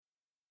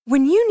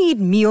When you need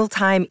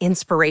mealtime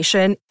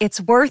inspiration,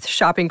 it's worth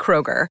shopping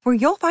Kroger, where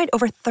you'll find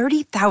over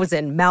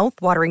 30,000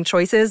 mouth-watering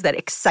choices that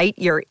excite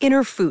your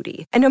inner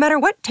foodie. And no matter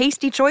what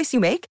tasty choice you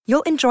make,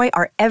 you'll enjoy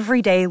our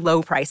everyday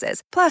low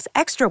prices, plus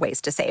extra ways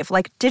to save,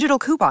 like digital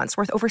coupons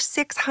worth over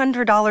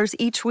 $600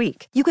 each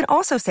week. You can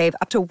also save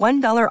up to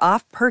 $1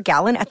 off per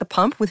gallon at the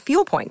pump with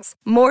fuel points.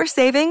 More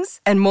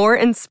savings and more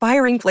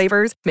inspiring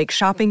flavors make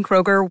shopping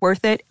Kroger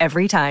worth it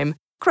every time.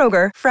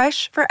 Kroger,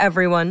 fresh for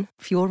everyone.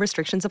 Fuel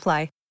restrictions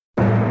apply.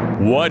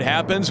 What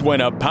happens when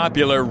a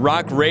popular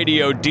rock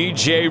radio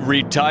DJ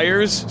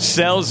retires,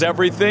 sells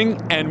everything,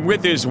 and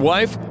with his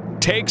wife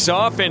takes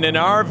off in an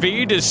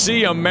RV to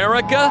see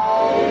America?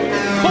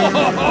 Ho,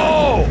 ho,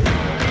 ho!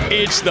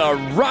 It's the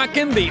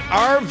Rockin' the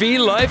RV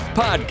Life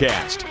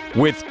podcast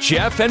with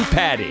Jeff and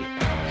Patti.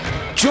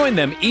 Join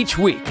them each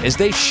week as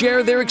they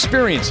share their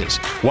experiences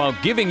while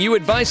giving you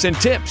advice and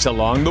tips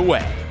along the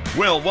way.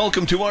 Well,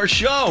 welcome to our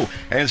show.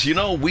 As you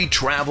know, we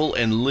travel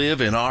and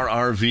live in our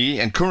RV,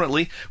 and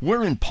currently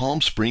we're in Palm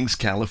Springs,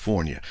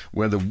 California,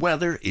 where the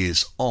weather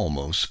is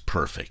almost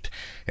perfect.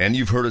 And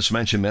you've heard us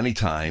mention many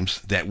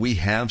times that we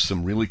have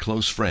some really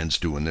close friends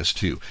doing this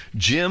too.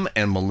 Jim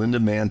and Melinda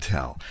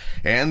Mantel.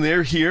 And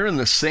they're here in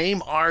the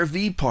same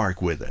RV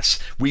park with us.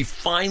 We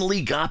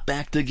finally got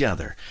back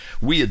together.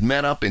 We had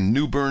met up in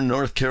New Bern,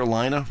 North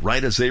Carolina,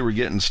 right as they were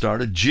getting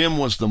started. Jim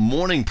was the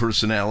morning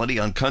personality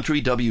on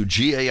Country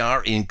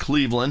WGAR in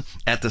Cleveland.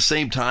 At the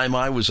same time,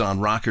 I was on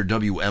Rocker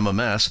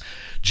WMMS.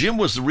 Jim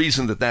was the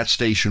reason that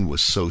station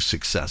was so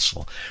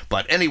successful.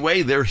 But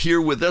anyway, they're here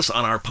with us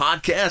on our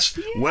podcast.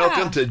 Yeah.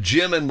 Welcome to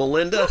Jim and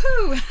Melinda.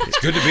 Woohoo. It's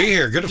good to be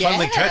here. Good to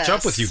finally catch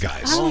up with you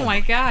guys. Oh my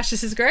gosh,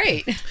 this is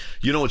great.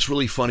 You know, it's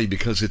really funny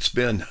because it's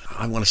been,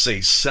 I want to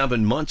say,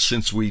 7 months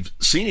since we've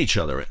seen each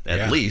other,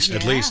 at least.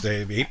 At least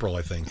April,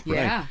 I think.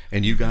 Yeah. Right.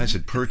 And you guys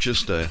had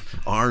purchased a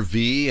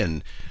RV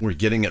and were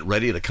getting it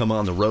ready to come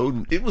on the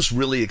road. It was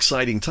really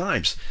exciting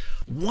times.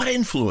 What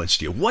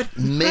influenced you? What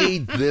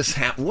made this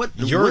happen?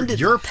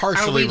 You're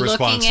partially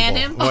responsible. Are we looking at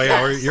him? Well,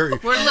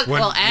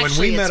 yeah,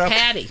 actually, it's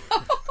Patti.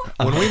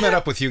 When we met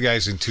up with you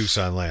guys in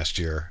Tucson last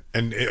year,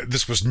 and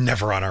this was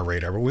never on our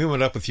radar, but we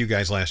went up with you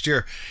guys last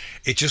year,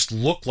 it just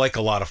looked like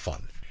a lot of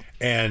fun.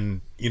 And,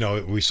 you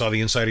know, we saw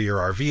the inside of your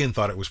RV and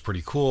thought it was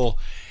pretty cool.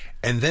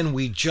 And then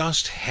we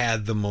just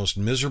had the most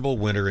miserable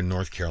winter in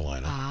North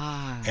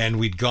Carolina. And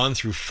we'd gone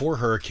through 4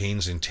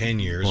 hurricanes in 10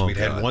 years. We'd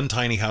had one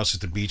tiny house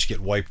at the beach get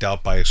wiped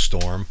out by a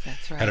storm.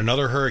 That's right. Had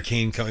another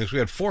hurricane coming. We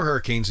had 4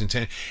 hurricanes in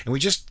 10. And we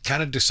just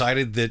kind of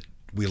decided that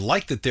we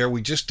liked it there.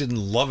 We just didn't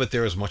love it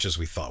there as much as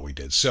we thought we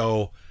did.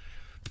 So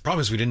the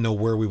problem is we didn't know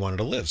where we wanted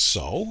to live.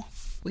 So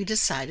we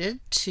decided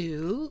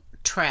to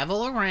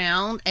travel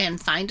around and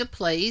find a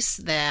place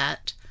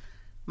that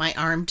my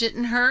arm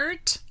didn't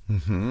hurt.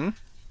 Mm-hmm.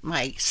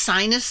 My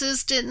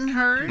sinuses didn't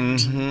hurt.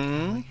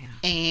 Mm-hmm.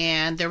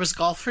 And there was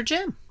golf for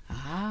Jim.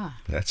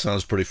 That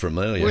sounds pretty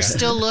familiar. We're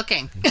still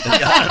looking.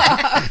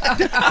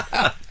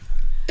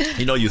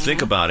 You know, you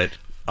think about it,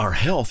 our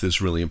health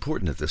is really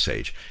important at this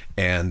age.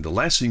 And the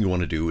last thing you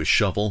want to do is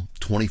shovel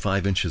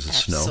 25 inches of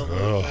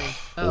snow.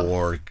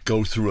 Or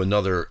go through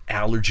another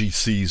allergy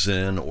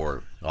season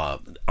or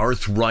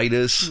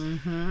arthritis.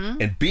 Mm-hmm.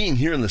 And being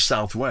here in the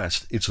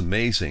Southwest, it's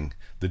amazing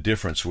the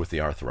difference with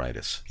the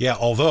arthritis. Yeah,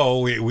 although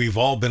we've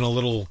all been a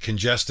little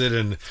congested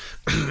and,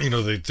 you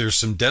know, there's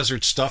some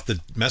desert stuff that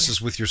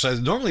messes with your size.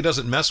 It normally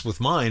doesn't mess with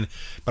mine,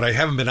 but I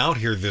haven't been out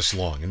here this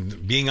long.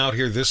 And being out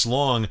here this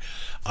long,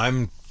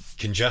 I'm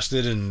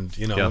congested and,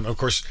 you know, and of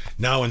course,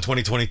 now in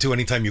 2022,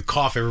 anytime you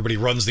cough, everybody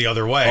runs the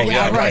other way. Oh,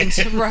 yeah, right.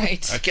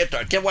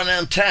 Get one of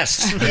them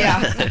tests.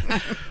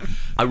 Yeah.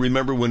 I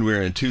remember when we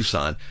were in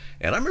Tucson,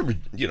 and I remember,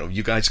 you know,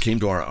 you guys came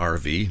to our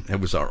RV. It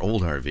was our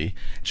old RV.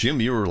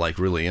 Jim, you were like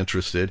really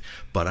interested,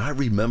 but I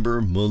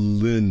remember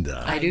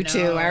Melinda. I do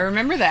too. I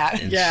remember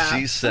that. And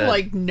she said,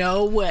 like,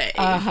 no way.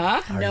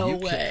 No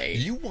way.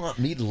 You want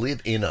me to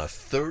live in a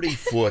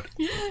 30-foot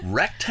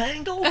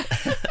rectangle?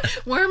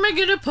 Where am I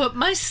going to put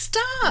my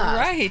stuff?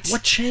 Right.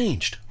 What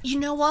changed? You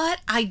know what?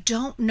 I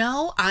don't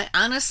know. I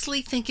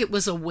honestly think it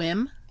was a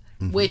whim,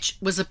 which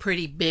was a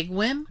pretty big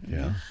whim.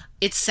 Yeah.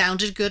 It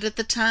sounded good at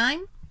the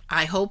time.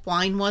 I hope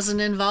wine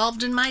wasn't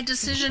involved in my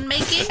decision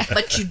making,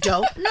 but you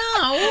don't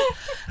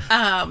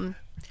know.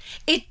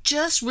 It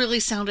just really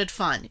sounded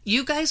fun.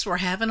 You guys were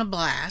having a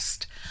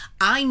blast.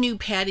 I knew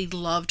Patti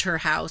loved her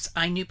house.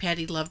 I knew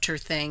Patti loved her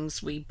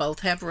things. We both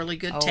have really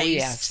good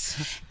taste.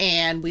 Yes.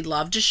 And we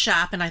love to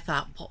shop. And I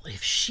thought, well,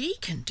 if she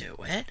can do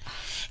it.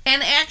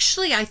 And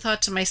actually, I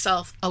thought to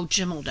myself, oh,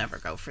 Jim will never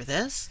go for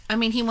this. I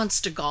mean, he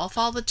wants to golf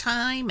all the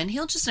time, and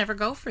he'll just never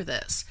go for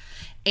this.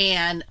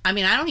 And, I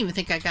mean, I don't even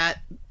think I got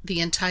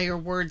the entire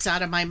words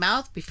out of my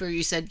mouth before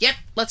you said, yep,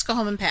 let's go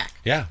home and pack.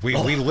 Yeah, we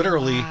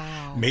literally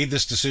made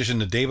this decision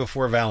the day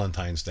before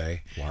Valentine's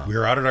Day. Wow. We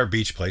were out at our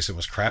beach place. It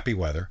was crappy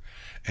weather.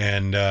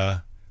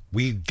 And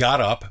we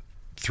got up,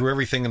 threw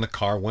everything in the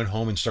car, went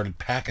home and started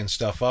packing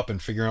stuff up and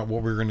figuring out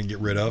what we were going to get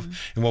rid of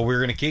and what we were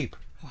going to keep.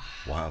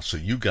 Wow. So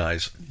you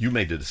guys, you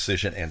made the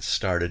decision and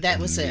started that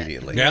was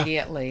immediately. It.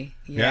 Immediately.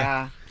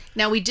 Yeah.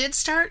 Now, we did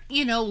start,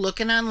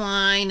 looking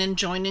online and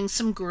joining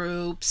some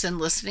groups and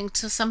listening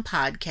to some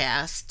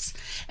podcasts.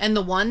 And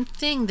the one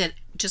thing that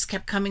just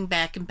kept coming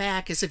back and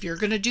back is if you're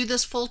going to do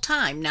this full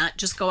time, not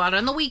just go out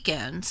on the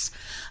weekends,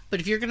 but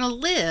if you're going to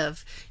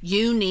live,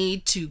 you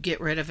need to get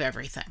rid of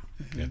everything.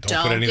 Yeah,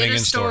 don't put anything get a in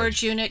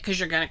storage unit because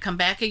you're going to come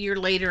back a year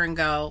later and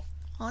go,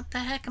 what the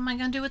heck am I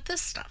going to do with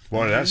this stuff?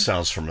 Well, that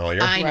sounds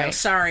familiar. I know. Right.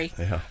 Sorry.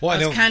 Yeah. Well,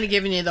 I was kind of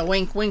giving you the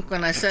wink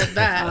when I said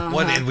that. Well,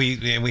 and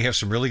we have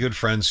some really good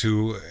friends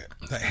who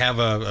have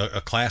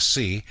a Class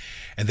C,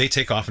 and they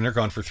take off and they're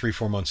gone for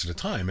 3-4 months at a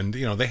time. And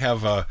they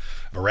have a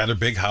rather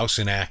big house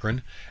in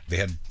Akron. They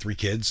had 3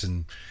 kids,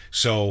 and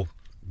so.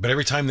 But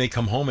every time they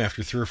come home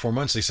after 3 or 4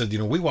 months, they said,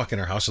 we walk in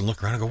our house and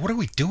look around and go, what are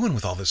we doing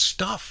with all this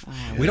stuff?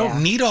 We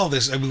don't need all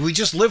this. I mean, we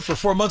just lived for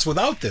 4 months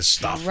without this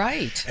stuff.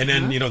 Right. And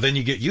then, then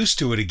you get used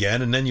to it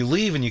again, and then you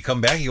leave and you come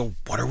back and you go,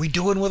 what are we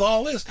doing with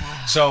all this?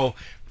 So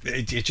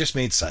it just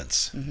made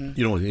sense. It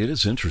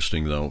is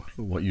interesting, though,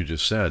 what you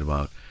just said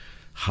about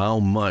how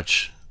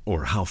much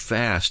or how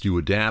fast you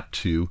adapt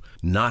to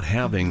not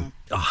having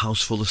a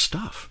house full of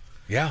stuff.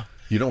 Yeah.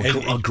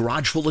 A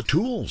garage full of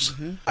tools.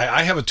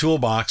 I have a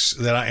toolbox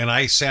that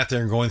I sat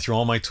there and going through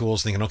all my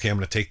tools thinking, okay, I'm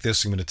going to take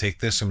this, I'm going to take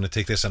this, I'm going to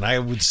take this. And I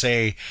would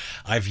say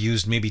I've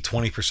used maybe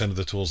 20% of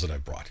the tools that I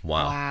brought.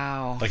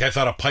 Wow. Like I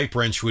thought a pipe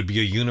wrench would be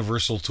a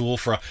universal tool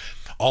for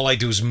all I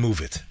do is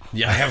move it.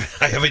 Yeah.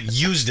 I haven't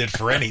used it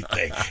for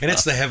anything. And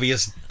it's the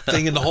heaviest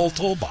thing in the whole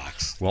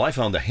toolbox. Well, I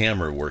found the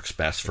hammer works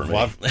best for me.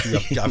 Well,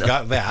 I've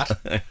got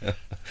that.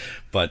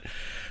 But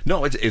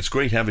no, it's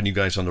great having you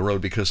guys on the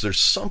road because there's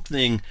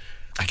something,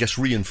 I guess,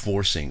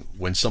 reinforcing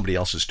when somebody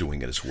else is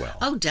doing it as well.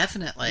 Oh,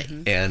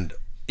 definitely. And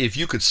if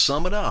you could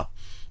sum it up,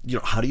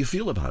 how do you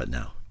feel about it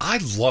now? I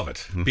love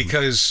it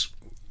because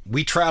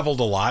we traveled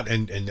a lot,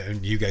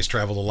 and you guys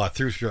traveled a lot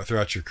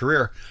throughout your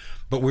career,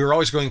 but we were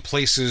always going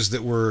places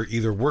that were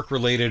either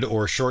work-related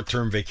or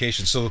short-term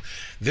vacations. So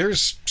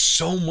there's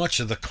so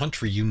much of the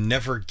country you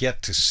never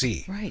get to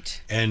see.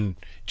 Right. And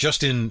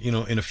just in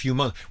a few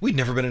months, we'd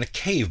never been in a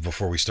cave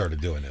before we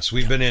started doing this.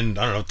 We've been in,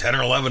 10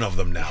 or 11 of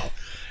them now.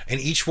 And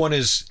each one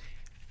is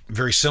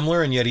very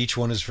similar, and yet each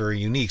one is very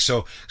unique.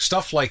 So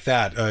stuff like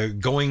that,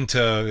 going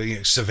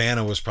to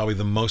Savannah was probably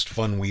the most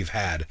fun we've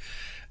had.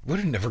 We'd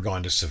have never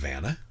gone to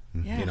Savannah.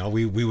 Yeah.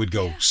 We would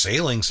go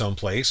sailing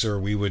someplace, or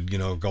we would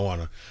go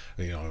on a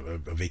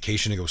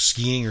vacation to go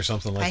skiing or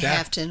something like that. I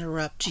have to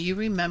interrupt. Do you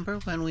remember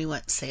when we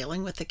went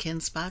sailing with the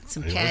Kinsbocks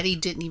and Patti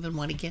didn't even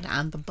want to get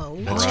on the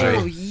boat? That's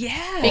Oh, right.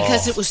 yeah.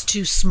 Because it was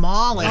too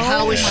small, and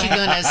how was she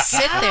going to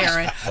sit there,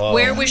 and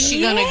where was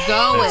she going to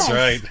go? That's and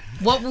right.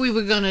 What we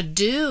were going to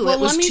do. Well, it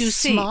was let me too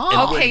see.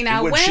 small. Okay,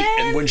 now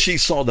when she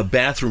saw the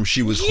bathroom,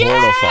 she was Yes,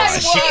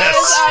 horrified.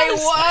 I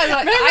was.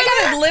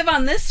 I got to live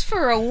on this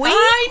for a week.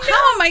 I know.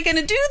 How am I going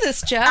to do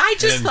this, Jeff? I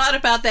just thought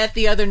about that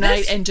the other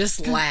night and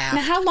just laughed.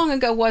 Now, how long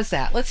ago was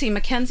that? Let's see.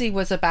 Mackenzie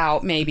was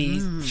about maybe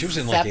She was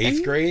in like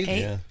 8th grade.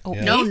 Yeah. Oh,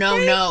 Yeah. No, eighth no,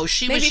 grade? no.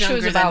 She Maybe was she younger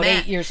was than about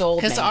that. 8 years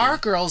old. Because maybe. our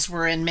girls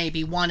were in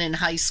maybe one in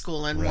high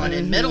school and one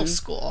in middle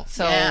school.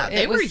 So yeah,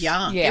 they it were was-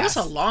 young. yes. It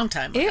was a long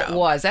time ago. It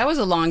was. That was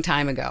a long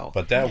time ago.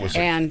 But that was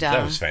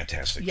that was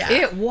fantastic. Yeah.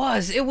 It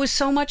was. It was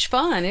so much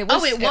fun. It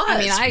was. Oh, it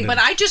was. But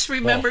I just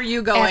remember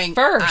you going, at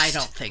first. I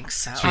don't think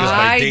so. Because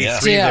by I day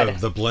 3, did.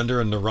 the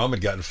blender and the rum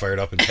had gotten fired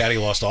up, and Patti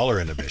lost all her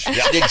inhibitions.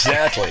 Yeah,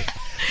 exactly.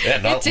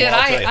 Yeah, It did.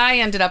 I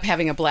ended up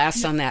having a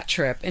blast on that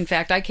trip. In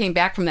fact, I came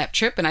back from that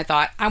trip and I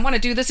thought, I want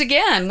to do this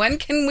again. When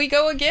can we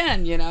go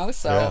again?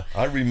 So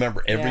I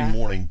remember every Yeah.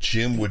 morning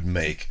Jim would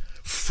make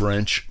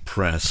French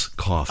press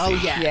coffee Oh,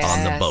 yeah.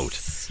 on the boat.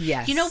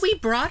 Yes. We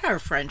brought our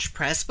French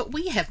press, but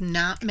we have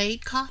not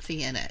made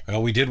coffee in it.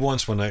 Well, we did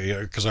once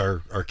because our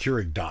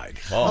Keurig died.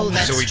 Oh,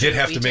 that's so we did true.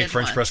 have We to make did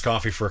French once. press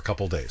coffee for a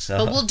couple days.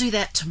 But we'll do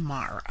that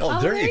tomorrow.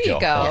 Oh, there you go.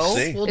 go.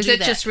 See? We'll Is do it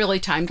that. just really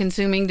time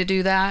consuming to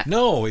do that?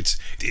 No, it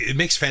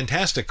makes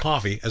fantastic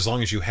coffee as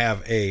long as you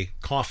have A,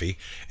 coffee,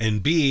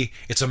 and B,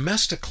 it's a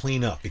mess to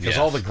clean up because Yes.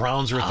 all the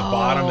grounds are at the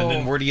bottom, and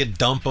then where do you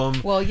dump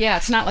them? Well, yeah,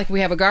 it's not like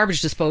we have a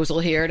garbage disposal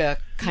here to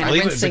kind of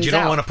rinse But things you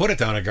don't out. want to put it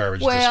down a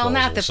garbage Well, disposal.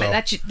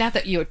 not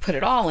that you would put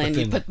it all in.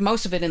 You then- put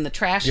most of it in the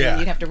trash, and Yeah. then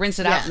you'd have to rinse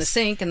it out in the Yes.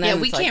 sink, and then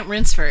we it's like, can't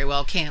rinse very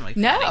well, can we?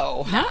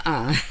 No,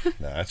 No,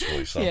 that's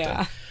really something.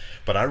 Yeah.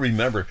 But I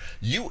remember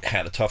you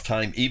had a tough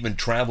time even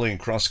traveling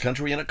across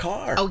country in a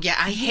car. Oh, yeah.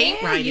 I hate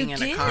Yeah, riding you in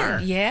did. a car.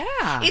 Yeah,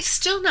 It's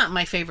still not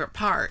my favorite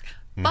part.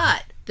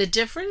 But the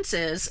difference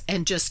is,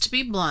 and just to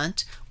be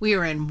blunt, we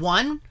are in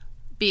one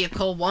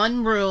vehicle,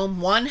 one room,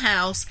 one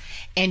house,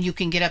 and you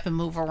can get up and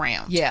move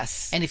around.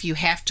 yes. And if you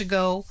have to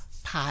go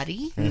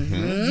potty,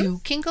 you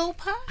can go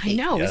potty. I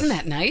know, Yes. isn't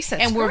that nice?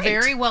 That's And we're great.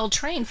 very well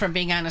trained from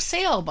being on a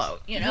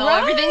sailboat. Right.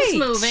 Everything's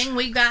moving.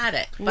 We got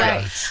it. But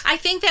Right. I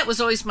think that was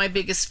always my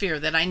biggest fear,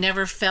 that I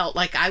never felt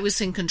like I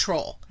was in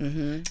control.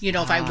 Mm-hmm.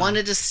 If I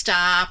wanted to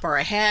stop, or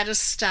I had to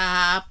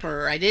stop,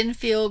 or I didn't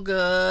feel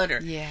good,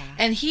 or Yeah.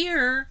 And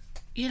here,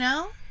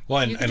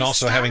 Well, you can and just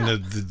also having stop.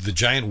 the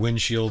giant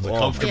windshield, the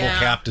comfortable Yeah.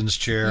 captain's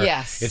chair.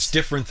 Yes. It's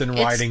different than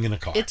riding in a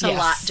car. It's Yes. a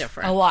lot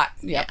different. A lot.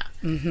 Yep.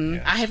 Yeah.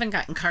 I haven't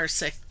gotten car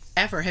sick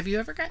ever. Have you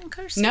ever gotten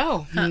car sick?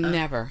 No,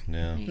 never.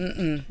 Yeah.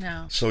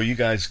 No. So you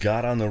guys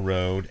got on the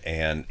road,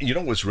 and you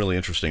know what's really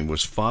interesting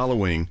was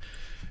following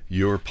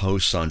your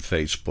posts on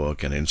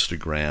Facebook and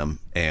Instagram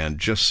and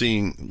just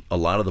seeing a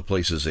lot of the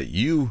places that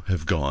you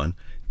have gone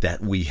that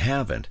we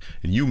haven't.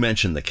 And you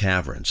mentioned the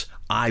caverns.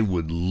 I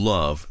would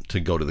love to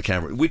go to the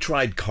cavern. We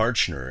tried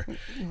Karchner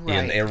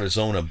in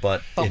Arizona,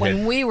 but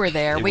when we were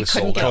there, we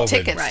couldn't get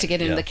tickets to get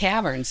into the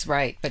caverns,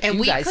 right? But and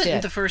you guys we couldn't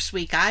did the first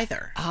week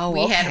either. Oh,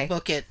 we had okay. to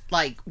book it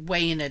like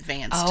way in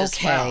advance as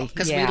well,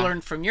 because we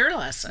learned from your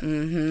lesson.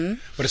 Mm-hmm.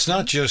 But it's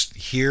not just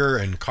here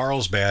in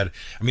Carlsbad.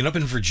 I mean, up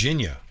in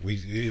Virginia,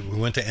 we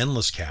went to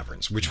Endless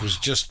Caverns, which was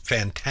just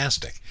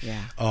fantastic.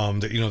 Yeah.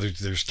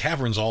 There's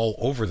caverns all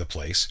over the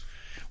place.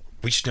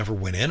 We just never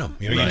went in them.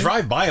 You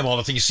drive by them all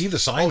the time. You see the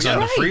signs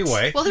on the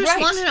freeway. Well, there's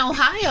one in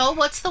Ohio.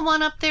 What's the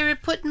one up there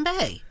at Put in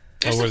Bay?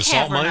 There's where a the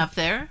salt cavern mine? up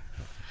there.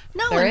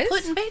 No, There in is?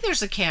 Put in Bay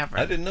there's a cavern.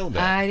 I didn't know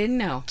that. I didn't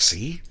know.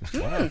 See?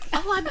 Wow.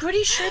 Oh, I'm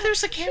pretty sure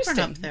there's a cavern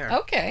up there.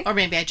 Okay. Or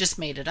maybe I just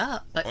made it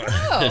up. But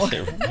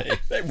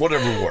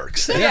Whatever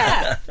works.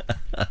 Yeah.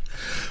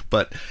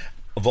 But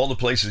of all the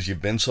places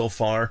you've been so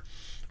far,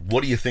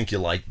 what do you think you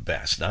like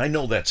best? Now, I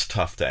know that's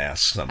tough to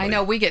ask somebody. I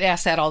know we get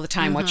asked that all the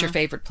time. What's your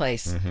favorite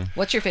place?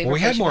 What's your favorite Well,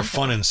 we place? had more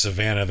fun in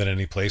Savannah than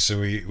any place, and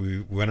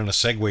we went on a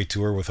Segway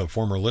tour with a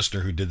former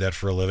listener who did that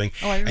for a living.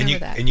 Oh, I remember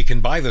that. And you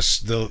can buy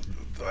the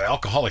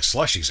alcoholic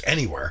slushies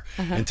anywhere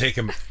and take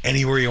them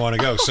anywhere you want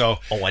to go. So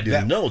I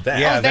didn't know that.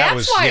 Yeah,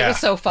 that's why it was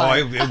so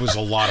fun. It was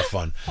a lot of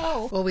fun.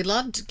 well, we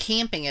loved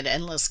camping at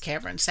Endless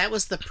Caverns. That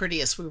was the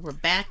prettiest. We were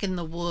back in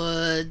the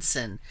woods,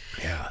 and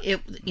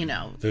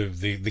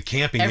the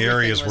camping everything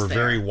areas was were there.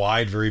 very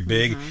wide, very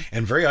big,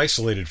 and very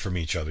isolated from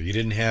each other. You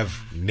didn't have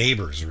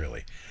neighbors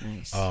really.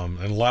 Nice. And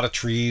a lot of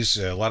trees,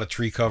 a lot of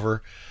tree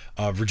cover.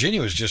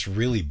 Virginia was just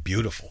really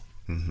beautiful.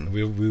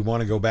 We want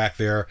to go back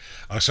there.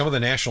 Some of the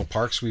national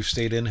parks we've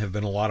stayed in have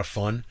been a lot of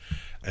fun,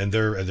 and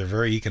they're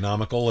very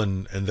economical,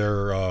 and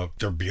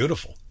they're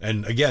beautiful.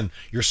 And again,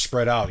 you're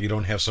spread out. You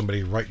don't have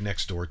somebody right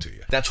next door to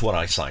you. That's what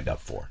I signed up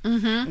for.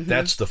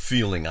 That's the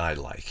feeling I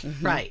like.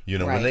 right.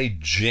 When they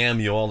jam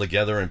you all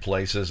together in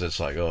places, it's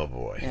like, oh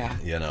boy. Yeah.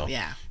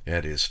 Yeah.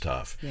 It is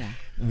tough. Yeah.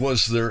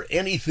 Was there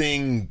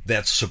anything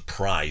that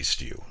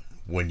surprised you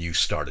when you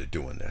started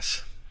doing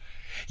this?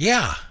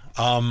 Yeah.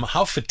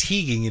 How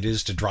fatiguing it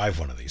is to drive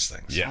one of these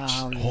things. Yes.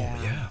 Oh,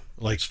 yeah.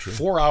 Like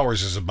 4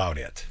 hours is about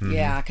it.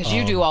 Yeah, because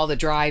you do all the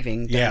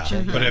driving, don't Yeah,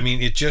 you? but I mean,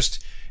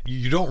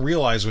 you don't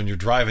realize when you're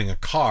driving a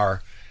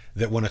car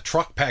that when a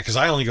truck because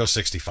I only go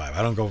 65.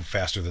 I don't go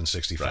faster than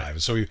 65. Right.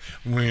 And so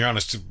when you're on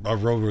a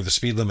road where the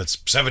speed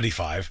limit's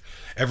 75,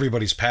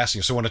 everybody's passing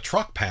you. So when a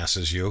truck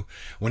passes you,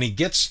 when he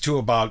gets to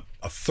about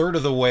a third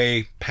of the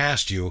way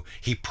past you,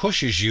 he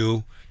pushes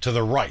you to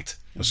the right,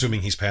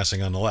 assuming he's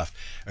passing on the left,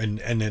 and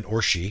then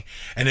or she.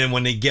 And then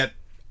when they get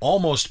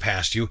almost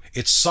past you,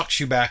 it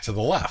sucks you back to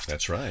the left.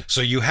 That's right.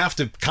 So you have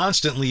to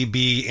constantly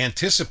be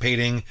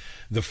anticipating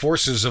the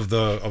forces of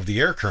the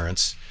air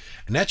currents,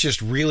 and that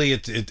just really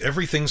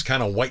everything's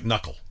kind of white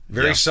knuckle.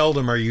 Very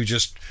seldom are you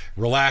just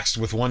relaxed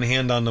with one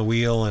hand on the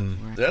wheel.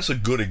 And that's a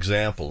good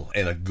example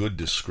and a good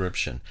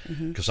description,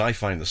 because I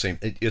find the same.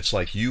 It's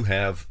like you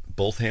have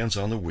both hands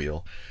on the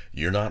wheel.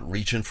 You're not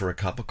reaching for a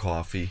cup of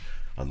coffee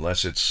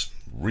unless it's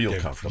real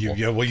comfortable.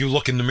 You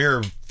look in the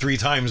mirror 3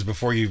 times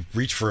before you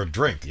reach for a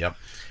drink. Yep.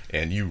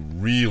 And you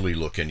really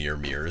look in your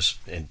mirrors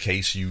in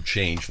case you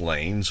change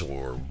lanes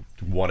or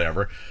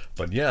whatever.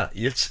 But yeah,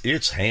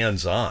 it's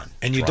hands on.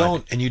 And you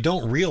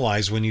don't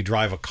realize when you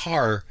drive a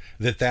car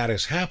that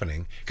is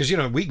happening, because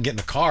we can get in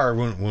a car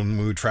when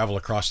we would travel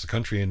across the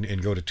country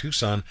and go to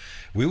Tucson.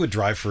 We would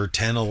drive for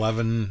 10,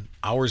 11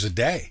 hours a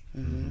day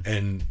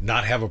and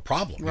not have a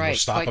problem. Right.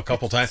 Stop a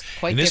couple times.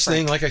 Quite and this different.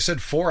 thing, like I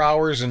said, 4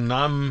 hours and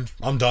I'm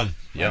done.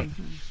 Yeah.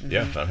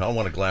 Yeah. I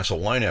want a glass of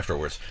wine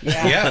afterwards.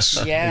 Yeah.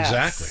 Yes.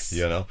 Yes.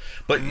 Exactly.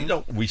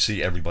 But we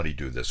see everybody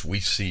do this. We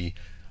see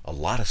a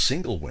lot of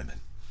single women.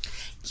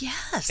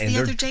 Yes, And the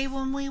they're- other day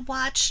when we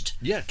watched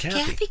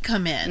Kathy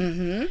come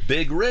in.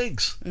 Big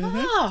rigs.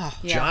 Oh,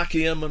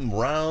 Jockey them and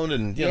round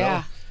and, you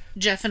know.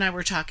 Jeff and I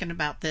were talking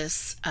about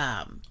this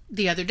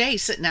the other day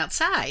sitting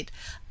outside.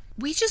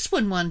 We just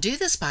wouldn't want to do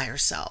this by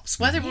ourselves,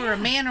 whether we're a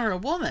man or a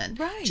woman.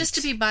 Right. Just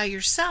to be by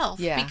yourself.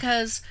 Yeah.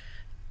 Because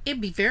it'd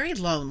be very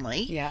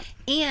lonely. Yeah.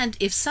 And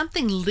if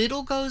something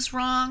little goes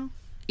wrong,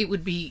 it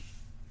would be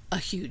a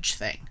huge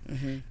thing.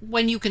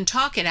 When you can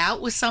talk it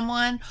out with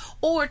someone,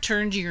 or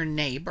turn to your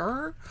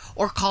neighbor,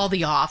 or call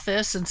the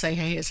office and say,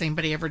 hey, has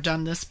anybody ever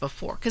done this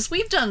before? Because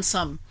we've done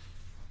some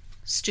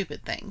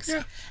stupid things.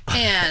 Yeah.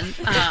 And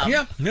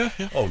Yeah.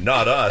 Oh,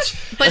 not us.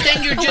 but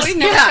then you're just We've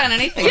never done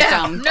anything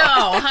dumb.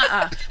 No,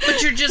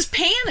 but you're just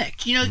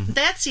panicked.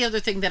 That's the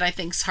other thing that I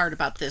think's hard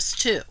about this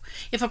too.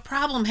 If a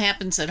problem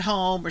happens at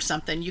home or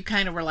something, you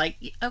kind of were like,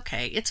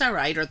 okay, it's all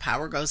right, or the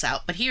power goes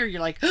out. But here you're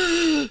like,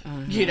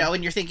 and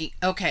you're thinking,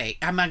 okay,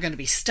 am I going to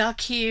be stuck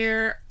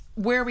here?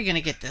 Where are we going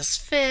to get this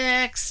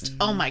fixed?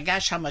 Oh my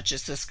gosh, how much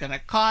is this going to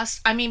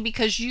cost? I mean,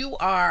 because you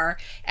are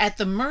at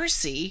the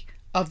mercy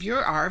of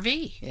your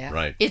RV. Yeah.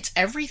 Right. It's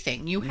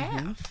everything you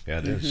have. Yeah,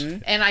 it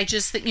is. And I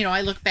just think,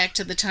 I look back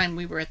to the time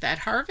we were at that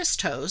Harvest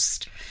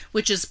Toast,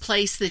 which is a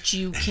place that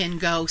you can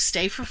go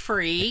stay for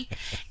free.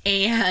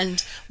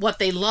 And what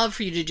they love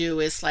for you to do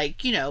is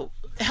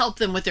help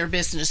them with their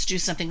business, do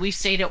something. We've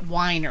stayed at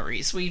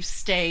wineries. We've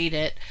stayed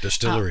at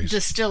Distilleries.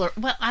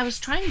 Well, I was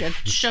trying to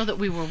show that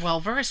we were well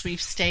versed.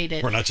 We've stayed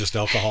at. We're not just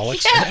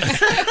alcoholics.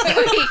 Yes.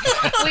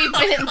 We've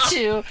been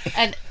to,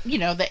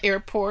 the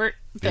airport,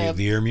 The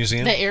Air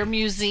Museum. the Air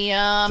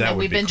Museum, That and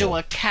would we've be been cool. to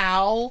a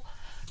cow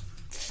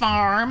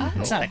farm.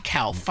 It's not a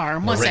cow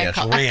farm. What's that ranch.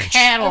 called? Ranch. A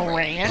cattle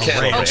ranch.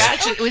 Cattle Oh ranch.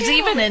 gosh, it was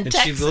even in And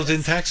Texas. she lived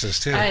in Texas,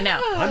 too. I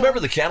know. I remember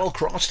the cattle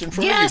crossed in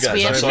front Yes, of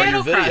we you had guys. a I saw cattle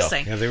your video.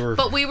 crossing. Yeah, they were-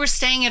 But we were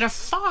staying at a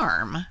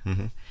farm.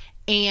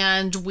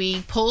 And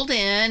we pulled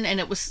in, and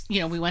it was,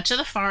 we went to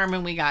the farm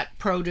and we got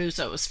produce.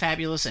 So it was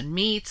fabulous, and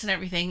meats and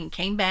everything, and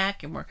came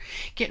back and we're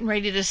getting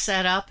ready to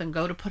set up and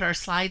go to put our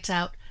slides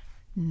out.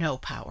 No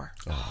power.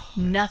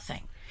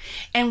 Nothing.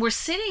 And we're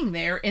sitting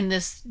there in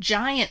this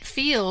giant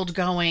field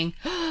going,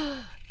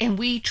 and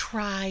we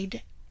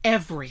tried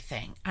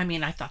everything. I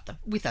mean,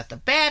 we thought the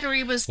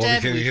battery was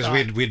Well, dead.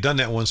 because we'd done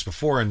that once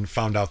before and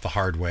found out the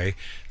hard way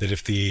that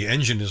if the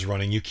engine is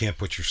running, you can't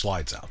put your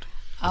slides out.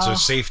 It's a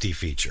safety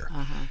feature.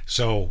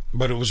 So,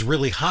 but it was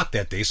really hot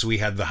that day, so we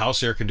had the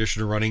house air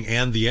conditioner running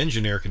and the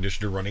engine air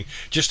conditioner running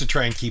just to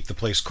try and keep the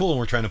place cool. And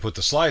we're trying to put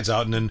the slides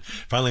out, and then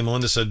finally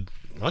Melinda said,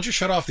 "Why don't you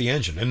shut off the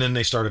engine?" And then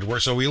they started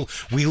work. So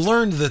we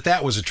learned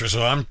that was a trick.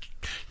 So I'm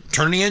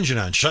turning the engine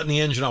on, shutting the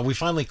engine on. We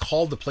finally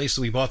called the place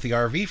that we bought the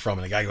RV from,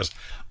 and the guy goes,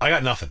 "I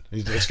got nothing.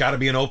 It's got to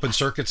be an open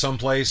circuit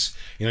someplace.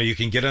 You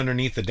can get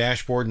underneath the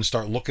dashboard and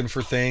start looking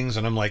for things."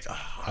 And I'm like,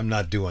 I'm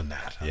not doing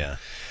that. Yeah.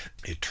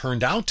 It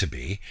turned out to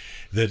be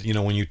that,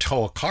 when you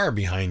tow a car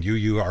behind you,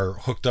 you are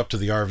hooked up to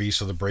the RV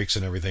so the brakes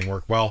and everything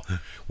work. Well,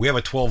 we have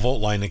a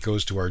 12-volt line that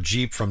goes to our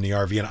Jeep from the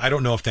RV, and I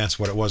don't know if that's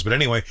what it was. But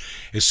anyway,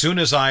 as soon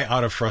as I,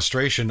 out of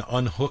frustration,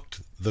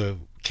 unhooked the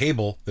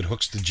cable that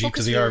hooks the Jeep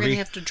to the we were RV. going to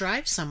have to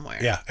drive somewhere.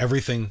 Yeah,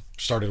 everything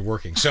started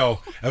working.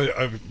 So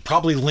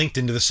probably linked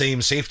into the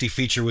same safety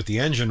feature with the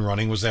engine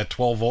running was that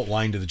 12-volt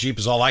line to the Jeep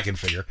is all I can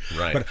figure.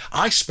 Right. But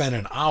I spent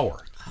an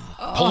hour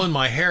pulling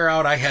my hair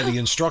out. I had the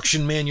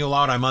instruction manual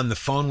out. I'm on the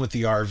phone with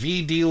the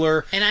RV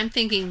dealer. And I'm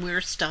thinking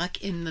we're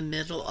stuck in the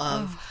middle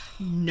of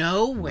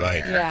nowhere.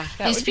 Right. Yeah,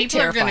 that These would be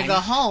people are going to terrifying.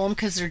 go home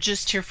because they're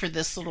just here for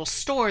this little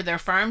store. Their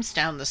farm's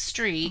down the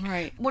street.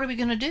 Right. What are we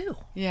going to do?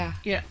 Yeah.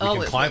 Yeah.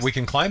 We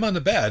can climb on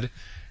the bed.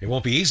 It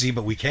won't be easy,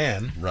 but we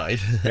can. Right.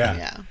 Yeah.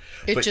 Yeah.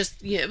 It was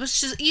just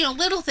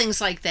little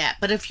things like that.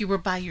 But if you were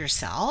by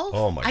yourself,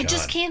 Oh, my I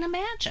just God. can't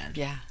imagine.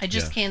 Yeah. I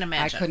just can't I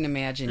imagine. couldn't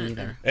imagine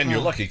either. And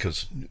you're lucky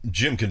because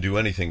Jim can do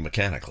anything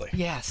mechanically.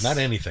 Yes. Not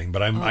anything,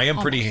 but I am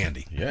pretty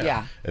handy.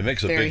 Yeah. It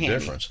makes a Very big handy.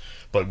 difference.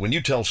 But when you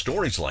tell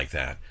stories like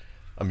that,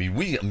 I mean,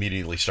 we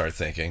immediately start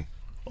thinking,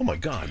 oh my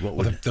God, what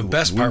would The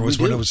best part was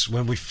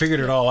when we figured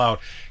it all out,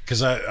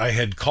 because I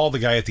had called the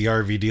guy at the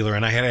RV dealer,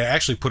 and I had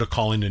actually put a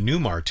call into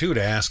Newmar too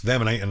to ask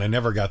them, and I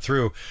never got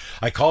through.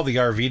 I called the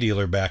RV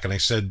dealer back and I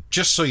said,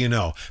 just so you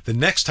know, the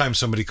next time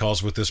somebody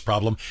calls with this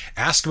problem,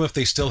 ask them if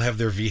they still have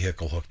their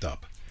vehicle hooked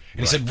up. And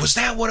he said, was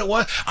that what it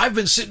was? I've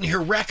been sitting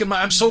here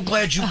I'm so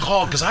glad you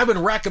called, because I've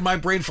been racking my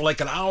brain for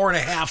like an hour and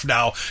a half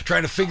now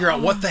trying to figure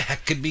out what the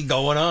heck could be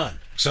going on.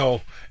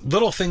 So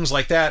little things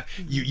like that,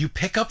 you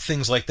pick up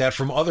things like that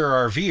from other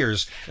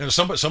RVers, and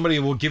somebody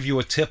will give you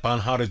a tip on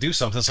how to do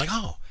something. It's like,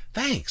 oh,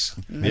 thanks.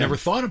 I never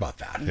thought about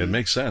that. It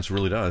makes sense,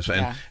 really does. And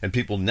Yeah. and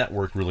people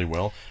network really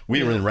well.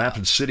 We were in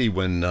Rapid City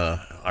when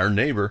our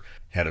neighbor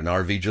had an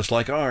RV just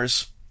like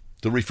ours.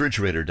 The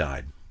refrigerator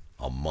died.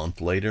 A month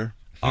later,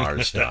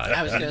 ours died.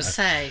 I was going to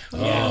say. You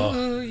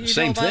know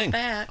Same about thing.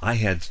 that. I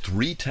had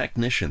 3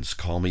 technicians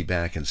call me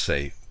back and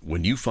say,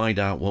 when you find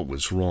out what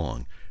was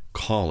wrong,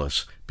 call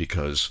us,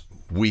 because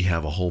we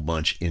have a whole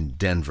bunch in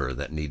Denver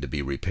that need to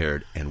be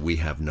repaired, and we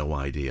have no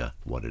idea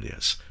what it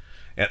is.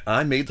 And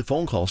I made the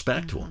phone calls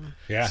back to them.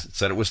 Yeah.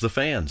 Said it was the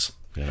fans.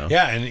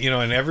 Yeah,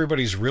 and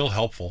everybody's real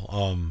helpful.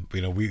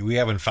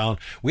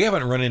 We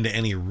haven't run into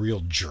any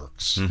real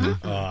jerks.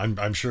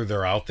 I'm sure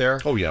they're out there.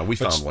 Oh yeah, we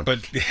found one.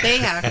 But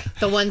They are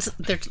the ones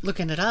they're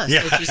looking at us.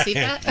 Yeah. Did you see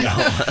that?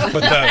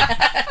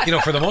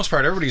 but for the most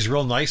part, everybody's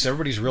real nice.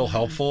 Everybody's real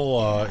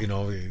helpful.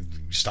 You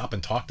stop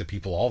and talk to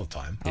people all the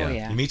time. Oh,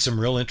 yeah. You meet some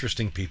real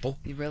interesting people.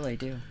 You really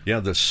do. Yeah,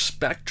 the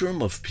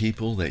spectrum of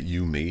people that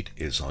you meet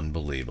is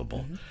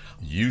unbelievable.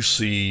 You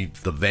see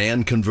the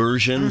van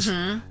conversions,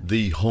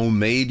 the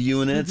homemade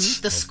units,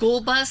 The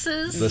school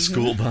buses. the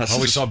school buses. Oh,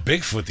 we saw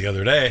Bigfoot the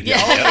other day. Oh,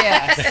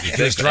 yes.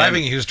 He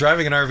was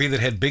driving an RV that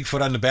had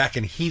Bigfoot on the back,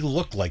 and he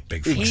looked like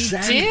Bigfoot.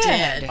 Exactly. He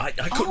did. I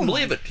couldn't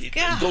believe it. He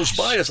goes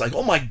by us like,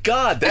 oh my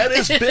God, that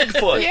is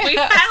Bigfoot. We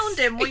found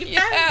him. We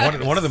found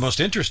him. One of the most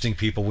interesting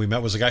people we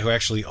met was a guy who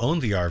actually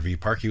owned the RV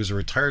park. He was a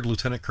retired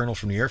lieutenant colonel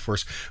from the Air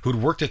Force who'd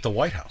worked at the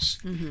White House.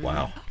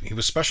 Wow. He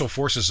was special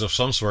forces of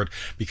some sort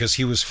because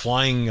he was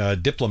flying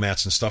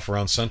diplomats and stuff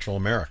around Central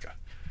America.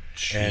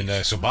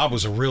 And so Bob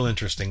was a real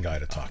interesting guy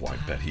to talk to. I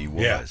bet he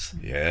was.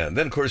 Yeah. And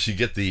then, of course, you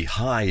get the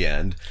high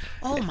end.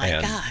 Oh, my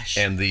gosh.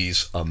 And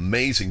these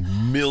amazing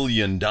 $1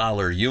 million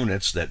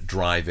units that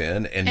drive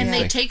in. And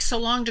they take so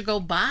long to go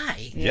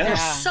by. Yeah. They're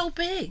so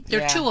big.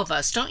 They're two of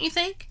us, don't you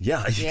think?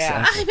 Yeah,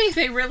 exactly. I mean,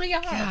 they really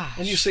are. Gosh.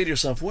 And you say to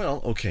yourself,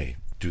 well, okay,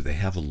 do they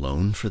have a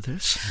loan for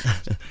this?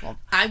 Well,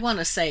 I want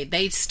to say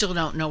they still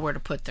don't know where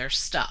to put their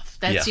stuff.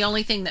 That's the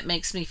only thing that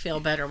makes me feel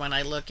better when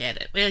I look at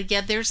it. Well,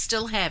 yeah, they're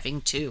still having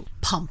to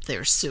pump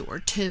their sewer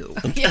too.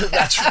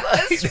 That's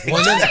right.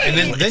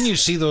 Well, then you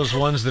see those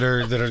ones that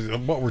are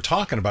what we're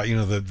talking about. You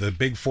know, the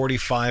big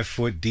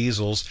 45-foot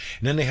diesels,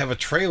 and then they have a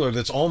trailer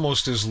that's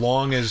almost as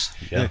long as.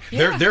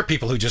 They're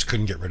people who just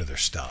couldn't get rid of their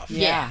stuff.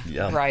 Yeah.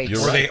 Right.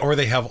 Or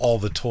they have all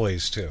the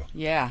toys too.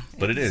 Yeah.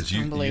 But it is.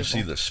 You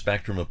see the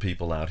spectrum of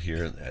people out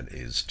here that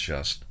is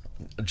just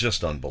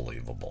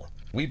unbelievable.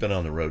 We've been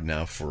on the road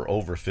now for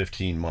over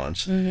 15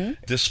 months.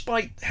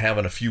 Despite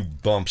having a few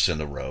bumps in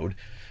the road,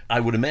 I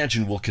would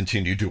imagine we'll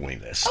continue doing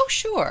this. Oh,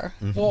 sure.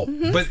 Well,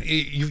 but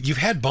you've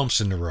had bumps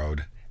in the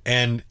road,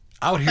 and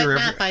out here, but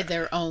not by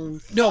their own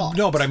fault.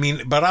 No,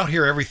 but out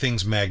here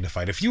everything's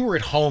magnified. If you were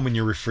at home and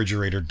your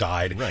refrigerator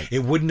died,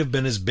 it wouldn't have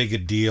been as big a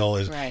deal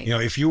as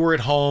if you were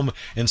at home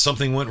and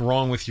something went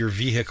wrong with your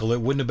vehicle,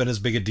 it wouldn't have been as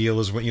big a deal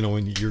as when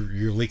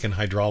you're leaking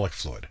hydraulic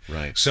fluid.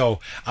 Right. So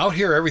out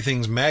here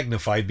everything's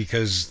magnified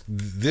because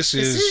this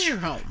is your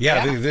home.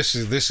 Yeah. This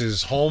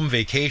is home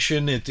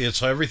vacation.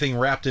 It's everything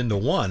wrapped into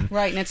one.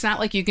 Right, and it's not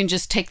like you can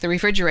just take the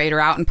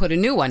refrigerator out and put a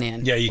new one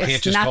in. Yeah, you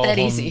can't just call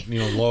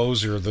home,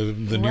 Lowe's or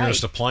the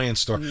nearest appliance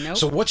store. Nope.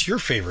 So what's your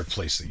favorite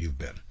place that you've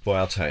been? Boy,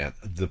 I'll tell you,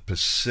 the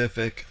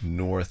Pacific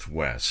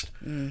Northwest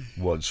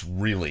was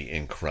really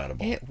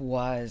incredible. It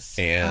was.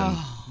 And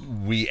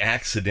we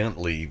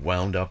accidentally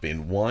wound up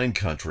in wine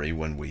country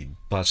when we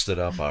busted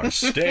up our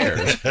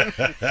stairs.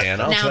 And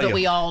now that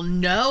we all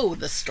know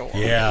the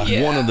story.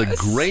 Yeah. One of the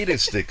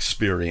greatest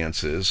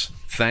experiences,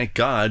 thank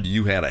God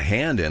you had a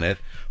hand in it,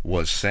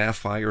 was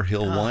Sapphire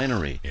Hill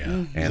Winery.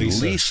 Yeah.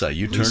 And Lisa,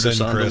 you turned us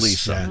on to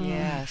Lisa. Yeah.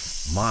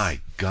 Yes. My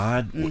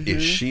God,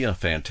 is she a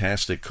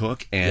fantastic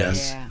cook? And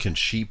can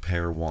she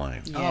pair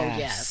wine? Yes. Oh,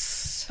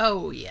 yes.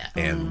 Oh, yeah.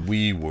 And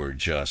we were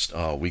just,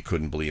 we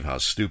couldn't believe how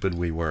stupid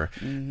we were.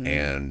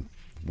 And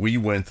we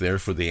went there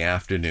for the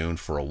afternoon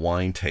for a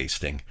wine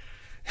tasting.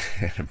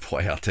 And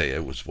boy, I'll tell you,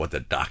 it was what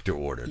the doctor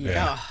ordered.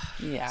 Yeah.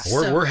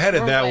 We're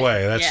headed that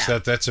way.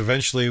 That's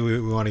eventually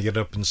we want to get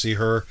up and see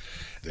her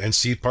and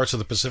see parts of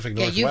the Pacific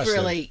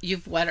Northwest.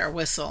 You've wet our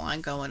whistle on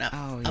going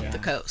up the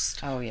coast.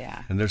 Oh,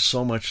 yeah. And there's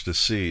so much to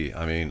see.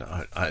 I mean,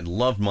 I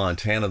loved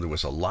Montana. There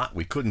was a lot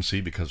we couldn't see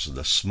because of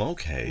the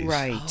smoke haze.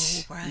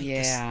 Right. Oh, right.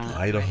 Yeah.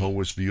 Idaho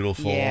was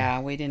beautiful.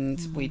 Yeah, we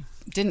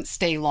didn't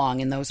stay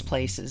long in those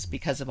places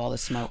because of all the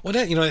smoke. Well,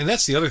 and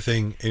that's the other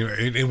thing,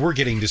 and we're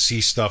getting to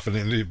see stuff,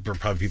 and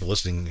probably people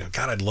listening,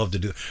 God, I'd love to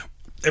do it.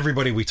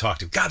 Everybody we talk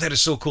to, God, that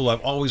is so cool.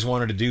 I've always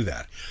wanted to do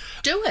that.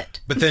 Do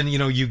it. But then,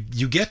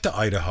 you get to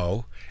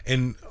Idaho,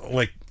 and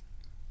like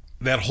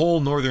that whole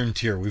northern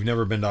tier, we've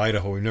never been to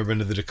Idaho, we've never been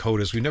to the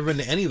Dakotas, we've never been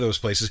to any of those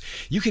places.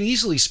 You can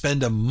easily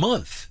spend a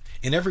month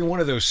in every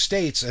one of those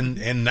states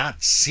and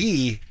not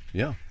see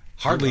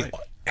hardly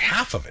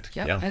half of it.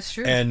 Yep, that's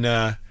true.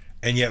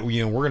 And yet,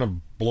 we're going to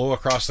blow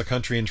across the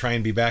country and try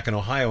and be back in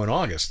Ohio in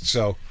August.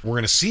 So we're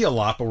going to see a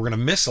lot, but we're going to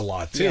miss a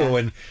lot too. Yeah.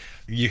 And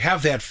you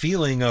have that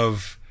feeling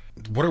of,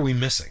 what are we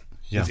missing?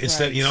 Yeah. It's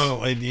that,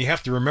 you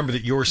have to remember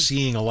that you're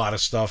seeing a lot of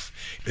stuff.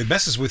 It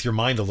messes with your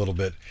mind a little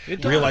bit,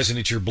 realizing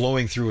that you're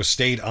blowing through a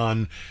state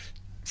on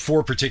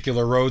 4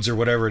 particular roads or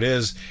whatever it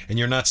is, and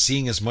you're not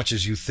seeing as much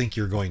as you think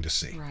you're going to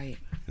see. Right.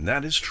 And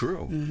that is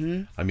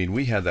true. I mean,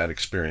 we had that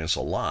experience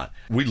a lot.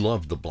 We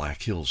loved the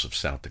Black Hills of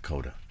South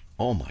Dakota.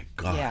 Oh, my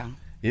God. Yeah.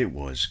 It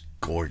was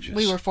gorgeous.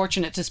 We were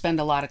fortunate to spend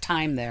a lot of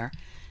time there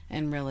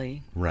and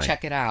really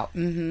check it out.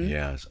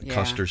 Yeah.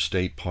 Custer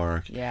State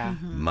Park. Yeah.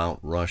 Mount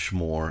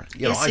Rushmore.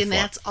 And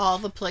that's all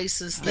the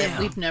places that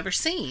we've never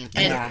seen.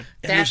 And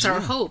that's our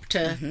hope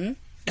to...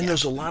 And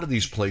there's a lot of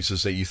these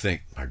places that you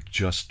think are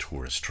just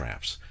tourist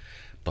traps.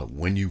 But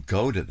when you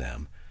go to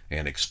them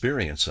and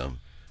experience them,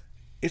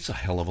 it's a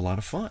hell of a lot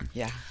of fun.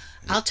 Yeah.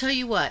 I'll tell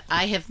you what,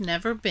 I have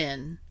never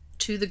been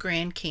to the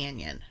Grand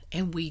Canyon,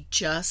 and we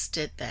just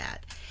did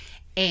that.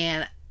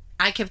 And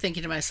I kept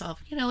thinking to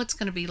myself, it's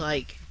going to be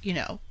like,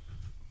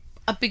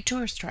 a big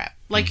tourist trap.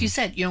 Like you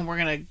said, we're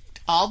going to,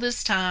 all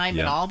this time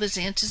and all this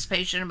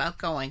anticipation about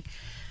going.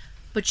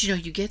 But, you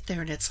get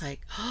there and it's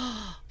like,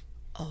 oh.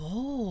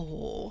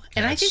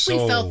 And I think we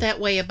felt that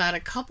way about a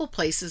couple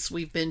places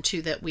we've been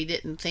to that we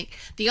didn't think.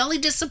 The only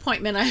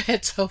disappointment I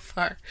had so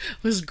far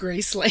was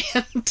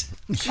Graceland.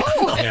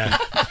 Yeah.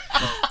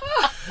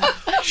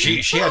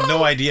 She had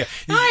no idea.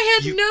 I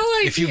had no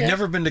idea. If you've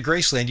never been to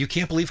Graceland, you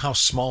can't believe how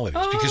small it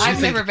is. Because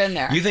I've never been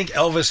there. You think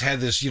Elvis had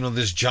this,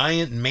 this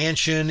giant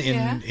mansion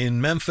in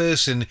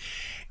Memphis, and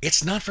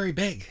it's not very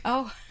big.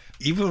 Oh.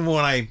 Even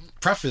when I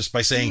prefaced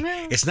by saying,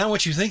 it's not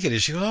what you think it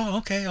is, she goes, oh,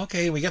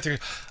 okay. We get there.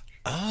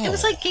 Oh. It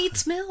was like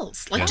Gates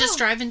Mills, like just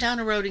driving down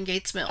a road in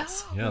Gates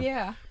Mills.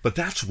 Yeah. But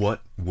that's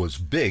what was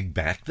big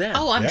back then.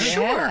 Oh, I'm Yeah.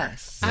 sure.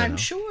 Yes. I'm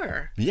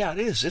sure. Yeah, it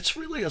is. It's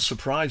really a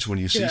surprise when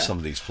you see some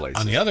of these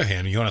places. On the other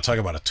hand, you want to talk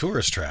about a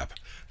tourist trap?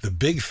 The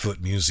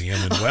Bigfoot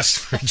Museum in West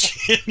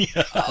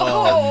Virginia.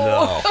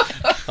 Oh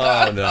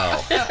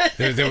no!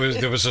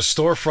 There was a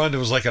storefront. It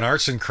was like an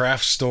arts and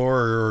crafts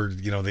store, or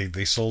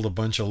they sold a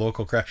bunch of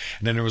local craft.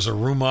 And then there was a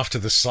room off to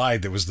the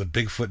side that was the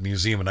Bigfoot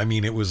Museum, and I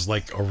mean it was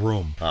like a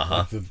room,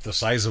 like the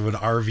size of an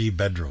RV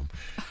bedroom.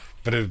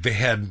 But they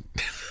had.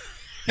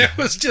 It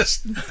was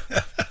just,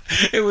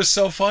 it was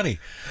so funny.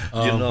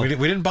 We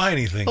didn't buy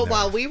anything. But there.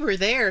 while we were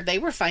there, they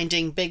were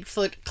finding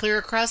Bigfoot clear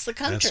across the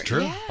country. That's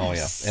true. Oh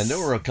yeah, and there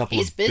were a couple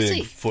He's of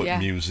busy. Bigfoot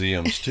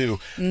museums too,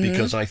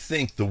 because I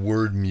think the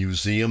word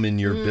museum in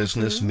your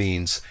business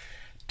means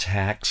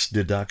tax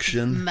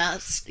deduction.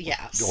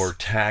 Yes. Or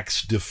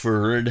tax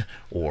deferred,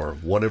 or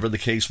whatever the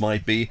case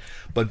might be.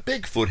 But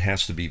Bigfoot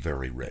has to be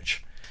very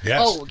rich. Yes.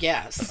 Oh,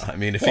 yes. I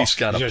mean, if he's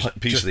got a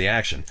piece just- of the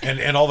action.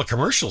 And all the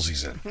commercials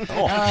he's in.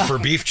 For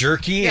beef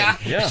jerky. Yeah.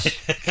 Yeah.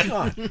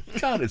 God,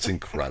 it's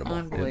incredible. It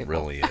Unbelievable.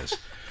 really is.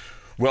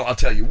 Well, I'll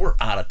tell you, we're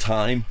out of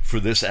time for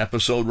this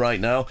episode right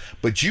now.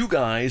 But you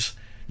guys,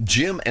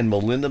 Jim and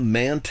Melinda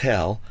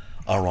Mantel,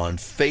 are on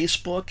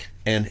Facebook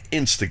and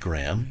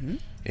Instagram.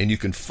 And you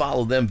can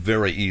follow them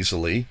very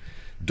easily.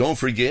 Don't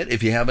forget,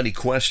 if you have any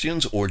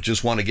questions or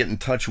just want to get in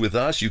touch with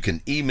us, you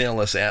can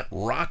email us at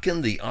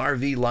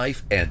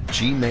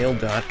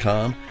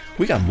rockinthерvlife@gmail.com.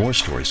 We got more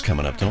stories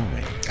coming up, don't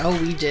we? Oh,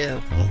 we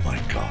do. Oh, my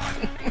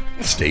God.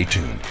 Stay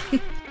tuned.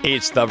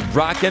 It's the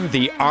Rockin'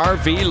 the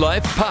RV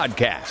Life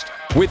podcast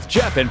with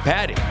Jeff and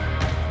Patti.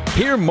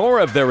 Hear more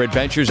of their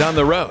adventures on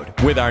the road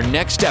with our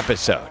next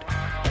episode.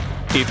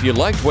 If you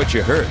liked what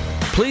you heard,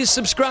 please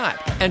subscribe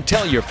and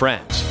tell your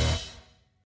friends.